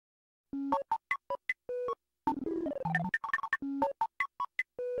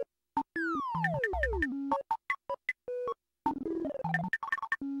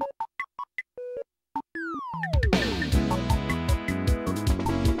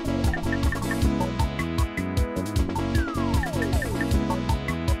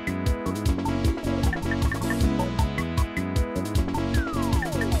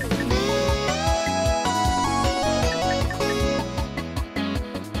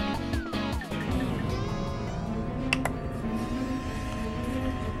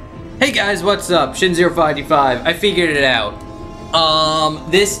Hey guys, what's up? Shin0525. I figured it out.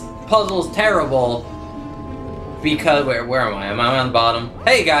 This puzzle's terrible because where am I? Am I on the bottom?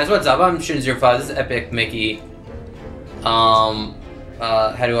 Hey guys, what's up? I'm Shin05. This is Epic Mickey. How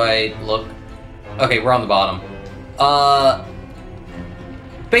do I look? Okay, we're on the bottom.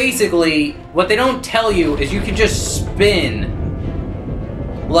 Basically, what they don't tell you is you can just spin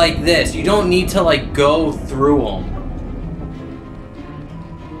like this. You don't need to like go through them.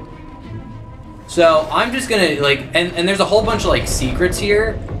 So, I'm just gonna, like, and there's a whole bunch of, like, secrets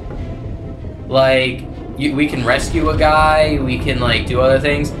here. Like, we can rescue a guy, we can, like, do other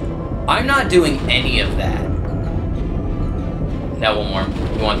things. I'm not doing any of that. Now, one more.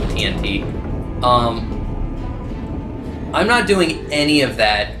 We want the TNT. I'm not doing any of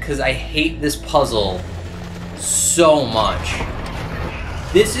that, because I hate this puzzle so much.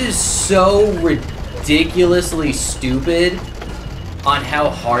 This is so ridiculously stupid on how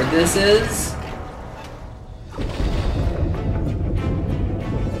hard this is.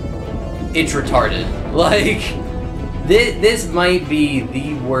 It's retarded. Like, this might be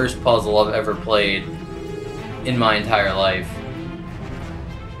the worst puzzle I've ever played in my entire life.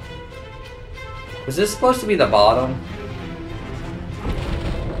 Was this supposed to be the bottom?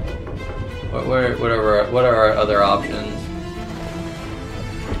 What are our other options?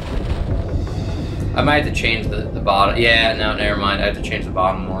 I might have to change the bottom. Yeah, no, never mind. I have to change the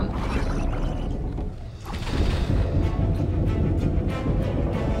bottom one.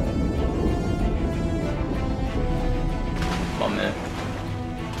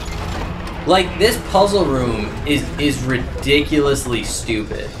 Like, this puzzle room is ridiculously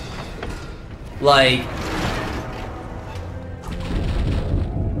stupid. Like,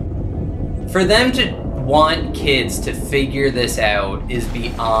 for them to want kids to figure this out is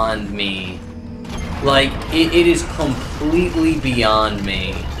beyond me. Like, it is completely beyond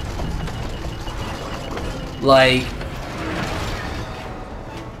me. Like,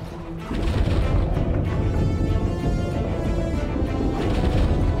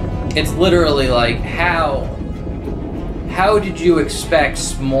 it's literally like, how did you expect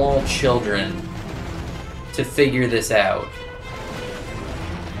small children to figure this out?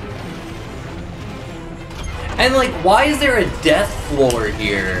 And like, why is there a death floor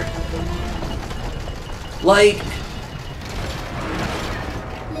here? Like,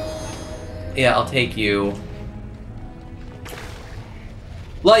 yeah, I'll take you.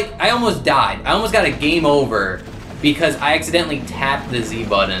 Like, I almost died. I almost got a game over because I accidentally tapped the Z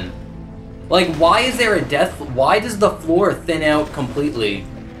button. Like, why is there a death? Why does the floor thin out completely?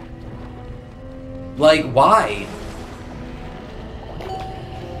 Like, why?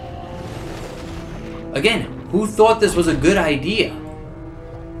 Again, who thought this was a good idea?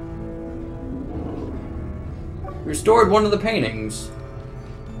 Restored one of the paintings.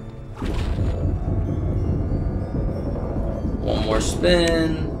 One more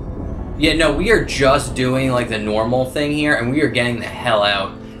spin. Yeah, no, we are just doing, like, the normal thing here, and we are getting the hell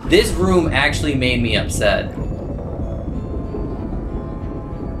out. This room actually made me upset.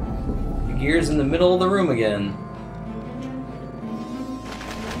 The gear's in the middle of the room again.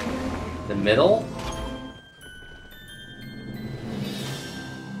 The middle?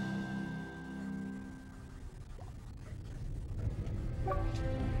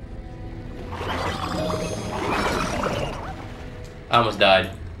 I almost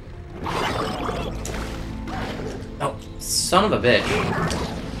died. Oh, son of a bitch.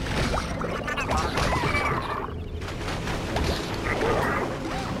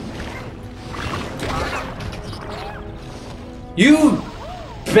 You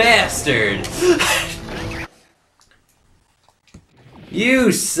bastard!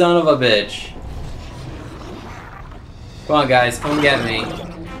 You son of a bitch. Come on, guys, come get me.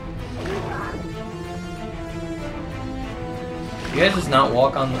 You guys just not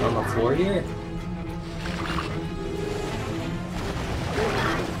walk on the floor here?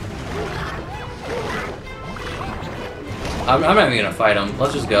 I'm not even gonna fight him.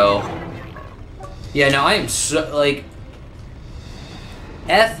 Let's just go. Yeah, no, I am so, like...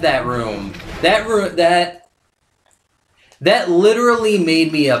 F that room. That literally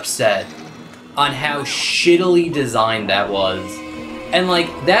made me upset. on how shittily designed that was. And, like,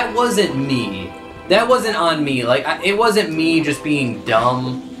 that wasn't me. That wasn't on me. Like, it wasn't me just being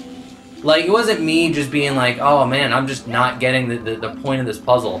dumb. Like, it wasn't me just being like, oh man, I'm just not getting the point of this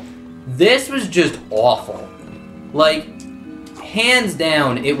puzzle. This was just awful. Like, hands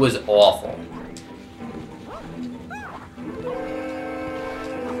down, it was awful.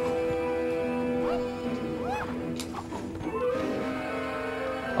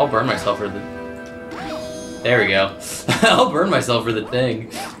 I'll burn myself for the... There we go. I'll burn myself for the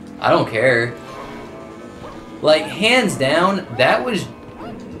thing. I don't care. Like, hands down, that was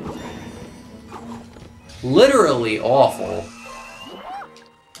literally awful.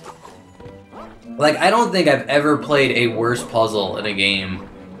 Like, I don't think I've ever played a worse puzzle in a game.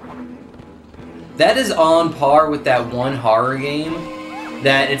 That is on par with that one horror game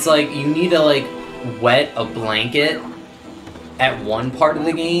that it's like, you need to, like, wet a blanket at one part of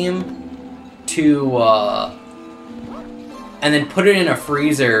the game to, and then put it in a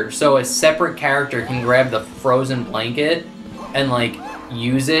freezer so a separate character can grab the frozen blanket and, like,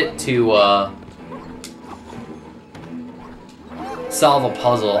 use it to, solve a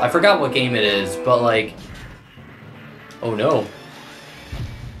puzzle. I forgot what game it is, but, like... Oh, no.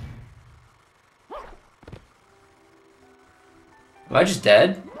 Am I just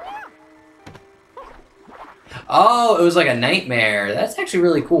dead? Oh, it was like a nightmare. That's actually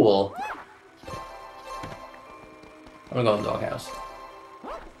really cool. I'm gonna go in the doghouse.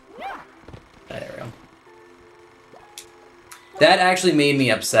 There we go. That actually made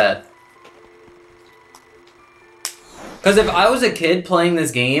me upset. Because if I was a kid playing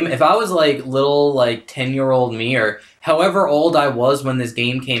this game, if I was like little, like 10-year-old me, or however old I was when this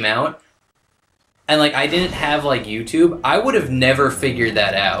game came out, and like I didn't have like YouTube, I would have never figured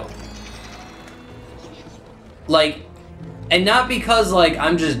that out. Like, and not because like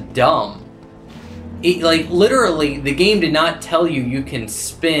I'm just dumb. It, like, literally, the game did not tell you you can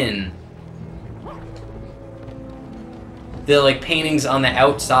spin the like paintings on the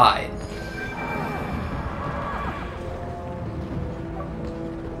outside.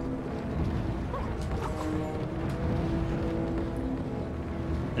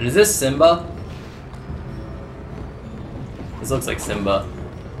 And is this Simba? This looks like Simba.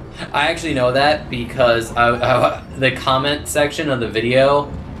 I actually know that because the comment section of the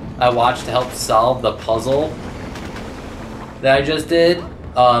video I watched to help solve the puzzle that I just did,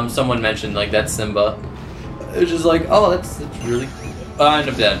 someone mentioned, like, that's Simba. It was just like, oh, that's really... I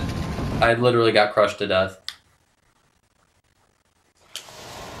ended up dead. I literally got crushed to death.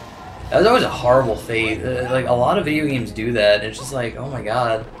 That was always a horrible fate. Like, a lot of video games do that, and it's just like, oh my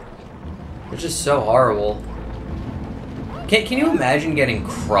god. It's just so horrible. Can you imagine getting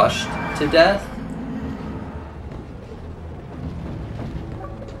crushed to death?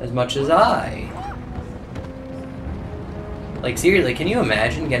 As much as I. Like, seriously, can you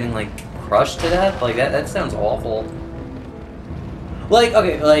imagine getting, like, crushed to death? Like, that sounds awful. Like,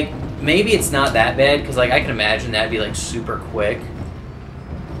 okay, like, maybe it's not that bad, because, like, I can imagine that'd be, like, super quick.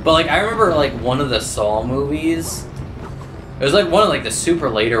 But, like, I remember, like, one of the Saw movies, it was, like, one of, like, the super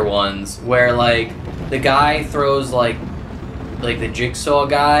later ones, where, like, the guy throws, like, the Jigsaw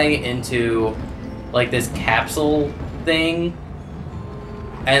guy into, like, this capsule thing,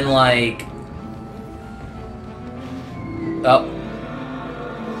 and, like... Oh.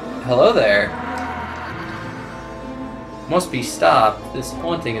 Hello there. Must be stopped. This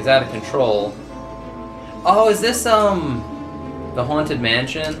haunting is out of control. Oh, is this, The Haunted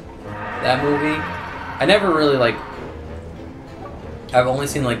Mansion? That movie? I never really, like... I've only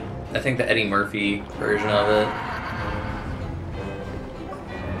seen, like, I think the Eddie Murphy version of it.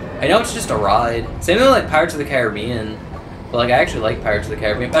 I know it's just a ride. Same thing with, like, Pirates of the Caribbean. But, like, I actually like Pirates of the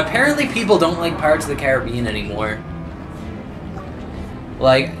Caribbean. Apparently people don't like Pirates of the Caribbean anymore.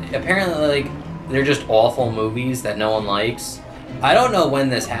 Like, apparently, like, they're just awful movies that no one likes. I don't know when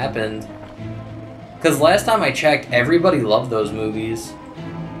this happened. Because last time I checked, everybody loved those movies.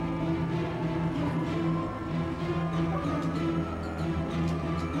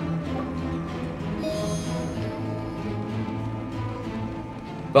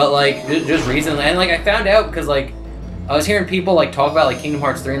 But, like, just recently, and, like, I found out because, like, I was hearing people, like, talk about, like, Kingdom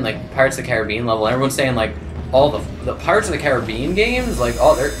Hearts 3 and, like, Pirates of the Caribbean level, and everyone's saying, like, all the Pirates of the Caribbean games, like,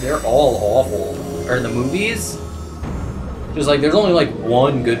 oh, they're all awful. Or the movies. Just, like, there's only, like,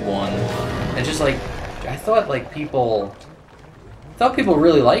 one good one. And just, like, I thought, like, people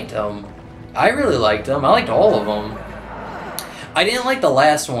really liked them. I really liked them. I liked all of them. I didn't like the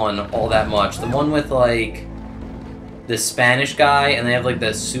last one all that much. The one with, like, the Spanish guy, and they have, like,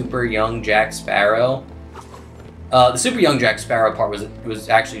 the super young Jack Sparrow. The Super Young Jack Sparrow part was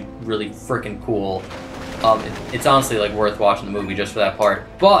actually really freaking cool. It's honestly like worth watching the movie just for that part.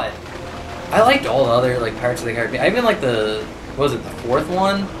 But I liked all the other like Pirates of the Caribbean. I even like the what was it, the fourth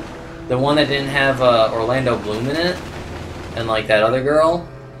one, the one that didn't have Orlando Bloom in it, and like that other girl.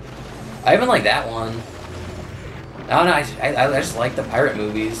 I even like that one. I don't know. I just like the pirate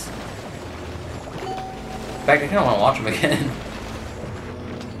movies. In fact, I kind of want to watch them again.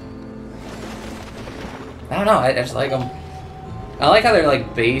 I don't know. I just like them. I like how they're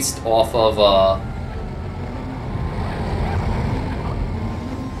like based off of. Oh,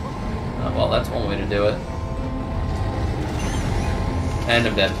 well, that's one way to do it. And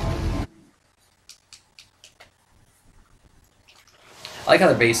I'm dead. I like how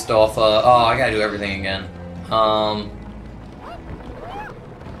they're based off. Oh, I gotta do everything again. Can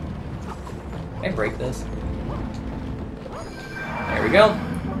I break this? There we go.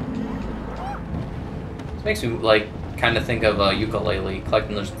 This makes me like kind of think of ukulele,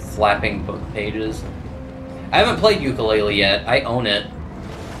 collecting those flapping book pages. I haven't played ukulele yet. I own it.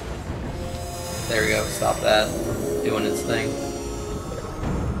 There we go. Stop that from doing its thing.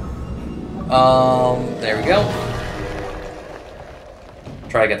 There we go.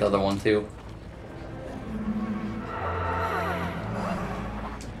 Try to get the other one too.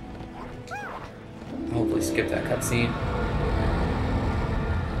 Hopefully skip that cutscene.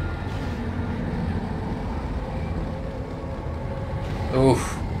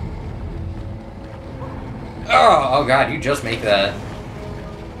 Oof. Oh god, you just make that.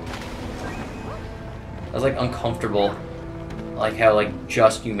 That was like uncomfortable. I like how like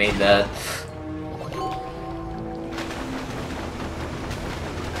just you made that.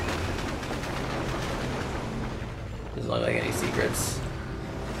 Doesn't look like any secrets.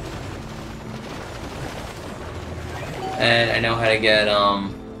 And I know how to get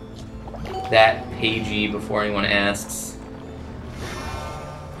that pagey before anyone asks.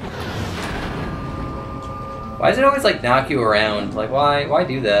 Why does it always like knock you around? Like why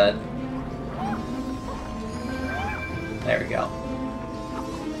do that? There we go.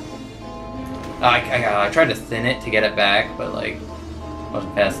 I tried to thin it to get it back, but like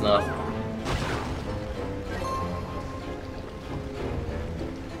wasn't fast enough.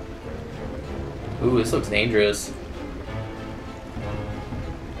 Ooh, this looks dangerous.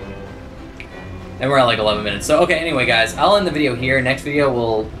 And we're at like 11 minutes. So, okay, anyway, guys, I'll end the video here. Next video,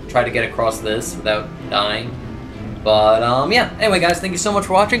 we'll try to get across this without dying. But, yeah. Anyway, guys, thank you so much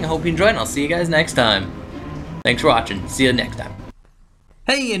for watching. I hope you enjoyed, and I'll see you guys next time. Thanks for watching. See you next time.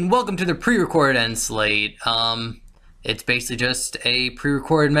 Hey, and welcome to the pre-recorded end slate. It's basically just a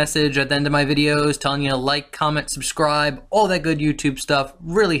pre-recorded message at the end of my videos telling you to like, comment, subscribe, all that good YouTube stuff.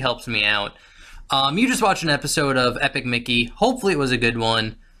 Really helps me out. You just watched an episode of Epic Mickey. Hopefully it was a good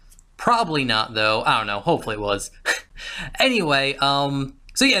one. Probably not, though. I don't know. Hopefully it was. Anyway, so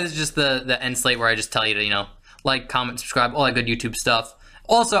yeah, this is just the end slate where I just tell you to, you know, like, comment, subscribe, all that good YouTube stuff.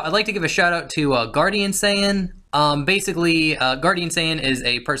 Also, I'd like to give a shout out to Guardian Saiyan. Basically, Guardian Saiyan is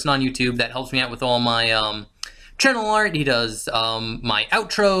a person on YouTube that helps me out with all my channel art. He does my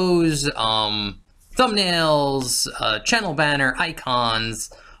outros, thumbnails, channel banner,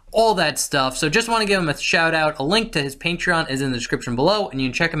 icons, all that stuff. So just want to give him a shout out. A link to his Patreon is in the description below, and you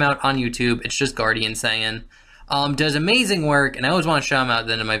can check him out on YouTube. It's just Guardian Saiyan. Does amazing work, and I always want to shout him out at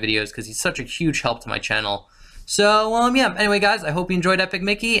the end of my videos because he's such a huge help to my channel. So, yeah, anyway, guys, I hope you enjoyed Epic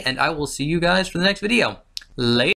Mickey, and I will see you guys for the next video. Later.